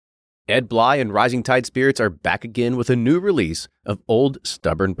Ed Bly and Rising Tide Spirits are back again with a new release of Old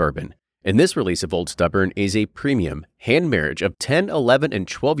Stubborn Bourbon. And this release of Old Stubborn is a premium hand marriage of 10, 11, and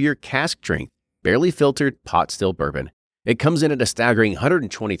 12-year cask strength, barely filtered pot still bourbon. It comes in at a staggering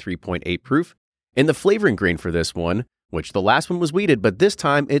 123.8 proof, and the flavoring grain for this one, which the last one was wheated, but this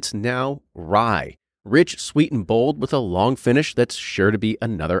time it's now rye. Rich, sweet, and bold with a long finish that's sure to be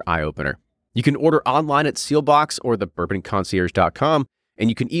another eye-opener. You can order online at Sealbox or thebourbonconcierge.com, and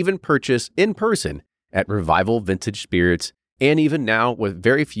you can even purchase in person at Revival Vintage Spirits, and even now with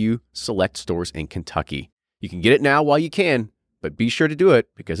very few select stores in Kentucky. You can get it now while you can, but be sure to do it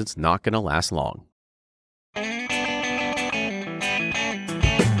because it's not going to last long.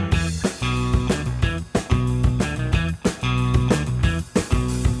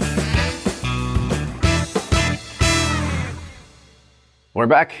 We're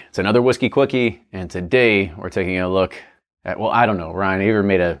back. It's another Whiskey Quickie, and today we're taking a look at, well, I don't know, Ryan, you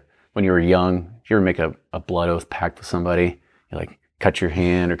ever when you were young, did you ever make a blood oath pact with somebody? You like cut your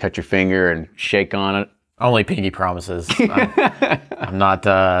hand or cut your finger and shake on it? Only pinky promises. I'm not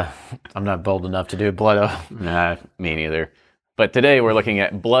bold enough to do a blood oath. Nah, me neither. But today we're looking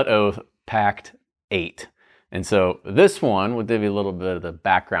at Blood Oath Pact 8. And so this one will give you a little bit of the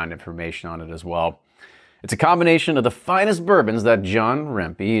background information on it as well. It's a combination of the finest bourbons that John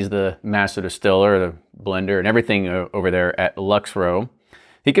Rempe, he's the master distiller, the blender, and everything over there at Lux Row,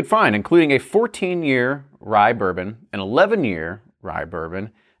 he could find, including a 14-year rye bourbon, an 11-year rye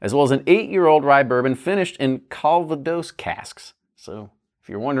bourbon, as well as an 8-year-old rye bourbon finished in Calvados casks. So if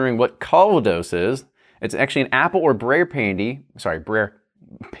you're wondering what Calvados is, it's actually an apple or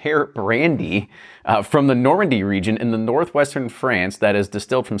pear brandy from the Normandy region in the northwestern France that is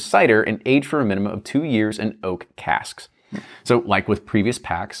distilled from cider and aged for a minimum of 2 years in oak casks. So like with previous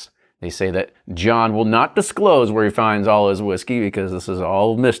packs, they say that John will not disclose where he finds all his whiskey because this is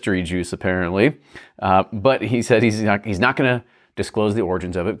all mystery juice apparently. But he said he's not going to disclose the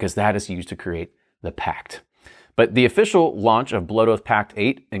origins of it because that is used to create the pact. But the official launch of Blood Oath Pact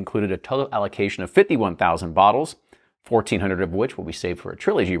 8 included a total allocation of 51,000 bottles, 1,400 of which will be saved for a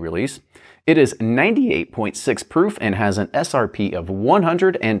trilogy release. It is 98.6 proof and has an SRP of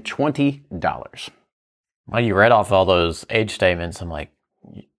 $120. Well, you read off all those age statements. I'm like,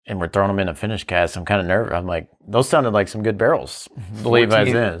 and we're throwing them in a finished cast. I'm kind of nervous. I'm like, those sounded like some good barrels. Believe as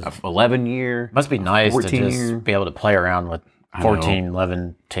is. 11-year. Must be nice to just year. Be able to play around with 14,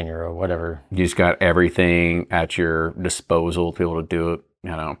 11, 10-year-old, whatever. You just got everything at your disposal to be able to do it,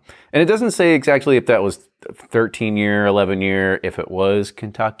 you know. And it doesn't say exactly if that was 13-year, 11-year, if it was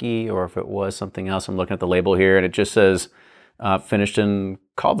Kentucky or if it was something else. I'm looking at the label here, and it just says finished in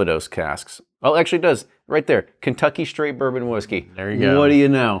Calvados casks. Well, it actually does. Right there. Kentucky Straight Bourbon Whiskey. There you go. What do you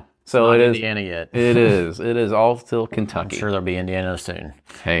know? So Not it is Indiana yet. It is. It is all still Kentucky. I'm sure there'll be Indiana soon.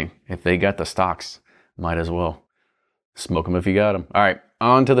 Hey, if they got the stocks, might as well. Smoke them if you got them. All right,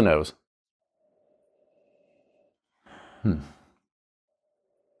 on to the nose. It's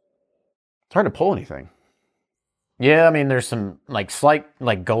hard to pull anything. Yeah, I mean, there's some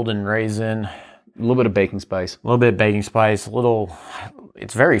slight golden raisin. A little bit of baking spice. A little bit of baking spice.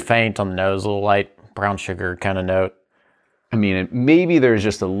 It's very faint on the nose, a little light brown sugar kind of note. I mean, maybe there's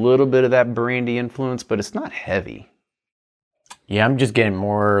just a little bit of that brandy influence, but it's not heavy. Yeah, I'm just getting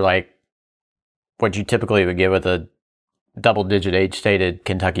more like what you typically would get with a double-digit age-stated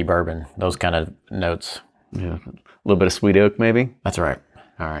Kentucky bourbon. Those kind of notes. Yeah, a little bit of sweet oak, maybe? That's right.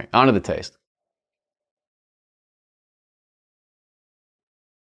 All right, on to the taste.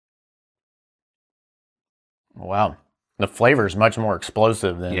 Wow. The flavor is much more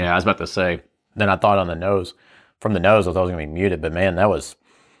explosive than I was about to say. Than I thought on the nose. From the nose, I thought it was going to be muted, but man, it's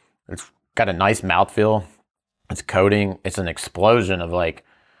got a nice mouthfeel. It's coating. It's an explosion of like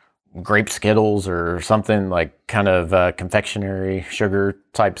grape Skittles or something like kind of confectionery sugar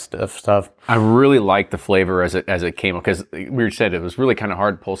type stuff. I really like the flavor as it came up because we said it was really kind of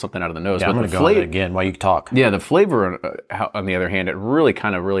hard to pull something out of the nose. Yeah, but I'm going to go on it again while you talk. Yeah, the flavor, on the other hand, it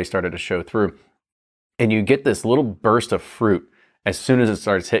really started to show through. And you get this little burst of fruit as soon as it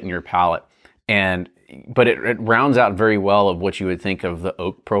starts hitting your palate. But it rounds out very well of what you would think of the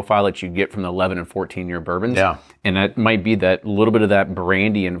oak profile that you get from the 11 and 14-year bourbons. Yeah. And that might be that little bit of that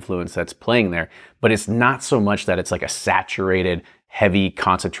brandy influence that's playing there. But it's not so much that it's like a saturated, heavy,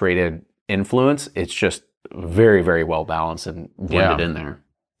 concentrated influence. It's just very, very well balanced and blended in there.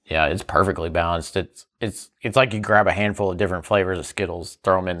 Yeah, it's perfectly balanced. It's like you grab a handful of different flavors of Skittles,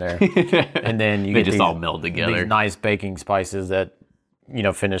 throw them in there, and then you they get just these, all meld together. These nice baking spices that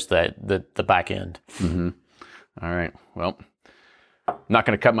finish the back end. Mm-hmm. All right. Well, I'm not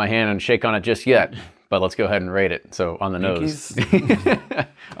going to cut my hand and shake on it just yet, but let's go ahead and rate it. So on the nose, Yankees?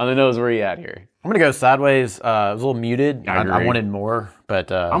 on the nose, where are you at here? I'm going to go sideways. It was a little muted. I agree. I wanted more,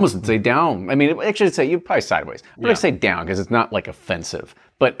 but I almost would say down. I mean, actually, say you'd probably sideways. I'm going to say down because it's not like offensive,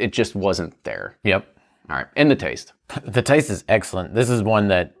 but it just wasn't there. yep. All right. And the taste. The taste is excellent. This is one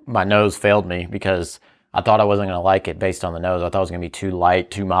that my nose failed me because I thought I wasn't going to like it based on the nose. I thought it was going to be too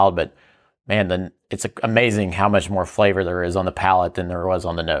light, too mild, but man, then it's amazing how much more flavor there is on the palate than there was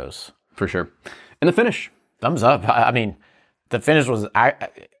on the nose. For sure. And the finish. Thumbs up. I mean, the finish was,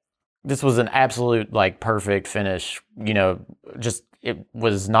 this was an absolute like perfect finish. You know, just, it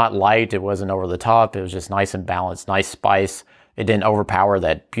was not light. It wasn't over the top. It was just nice and balanced, nice spice. It didn't overpower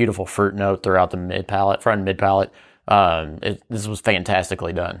that beautiful fruit note throughout the front and mid palate. This was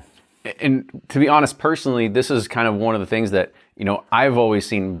fantastically done. And to be honest, personally, this is kind of one of the things that, you know, I've always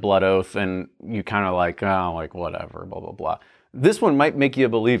seen Blood Oath and you kind of like, oh, like whatever, blah, blah, blah. This one might make you a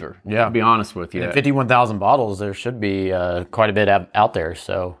believer. Yeah. To be honest with you. And 51,000 bottles, there should be quite a bit out there.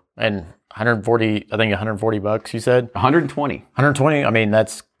 So, and 140, I think $140 you said? 120. 120, I mean,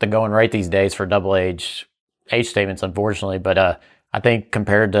 that's the going rate these days for double age statements, unfortunately. But I think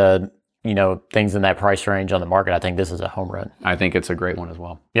compared to, you know, things in that price range on the market, I think this is a home run. I think it's a great one as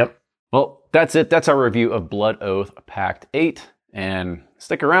well. Yep. Well, that's it. That's our review of Blood Oath Packed 8. And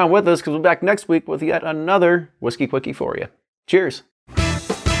stick around with us because we'll be back next week with yet another Whiskey Quickie for you. Cheers.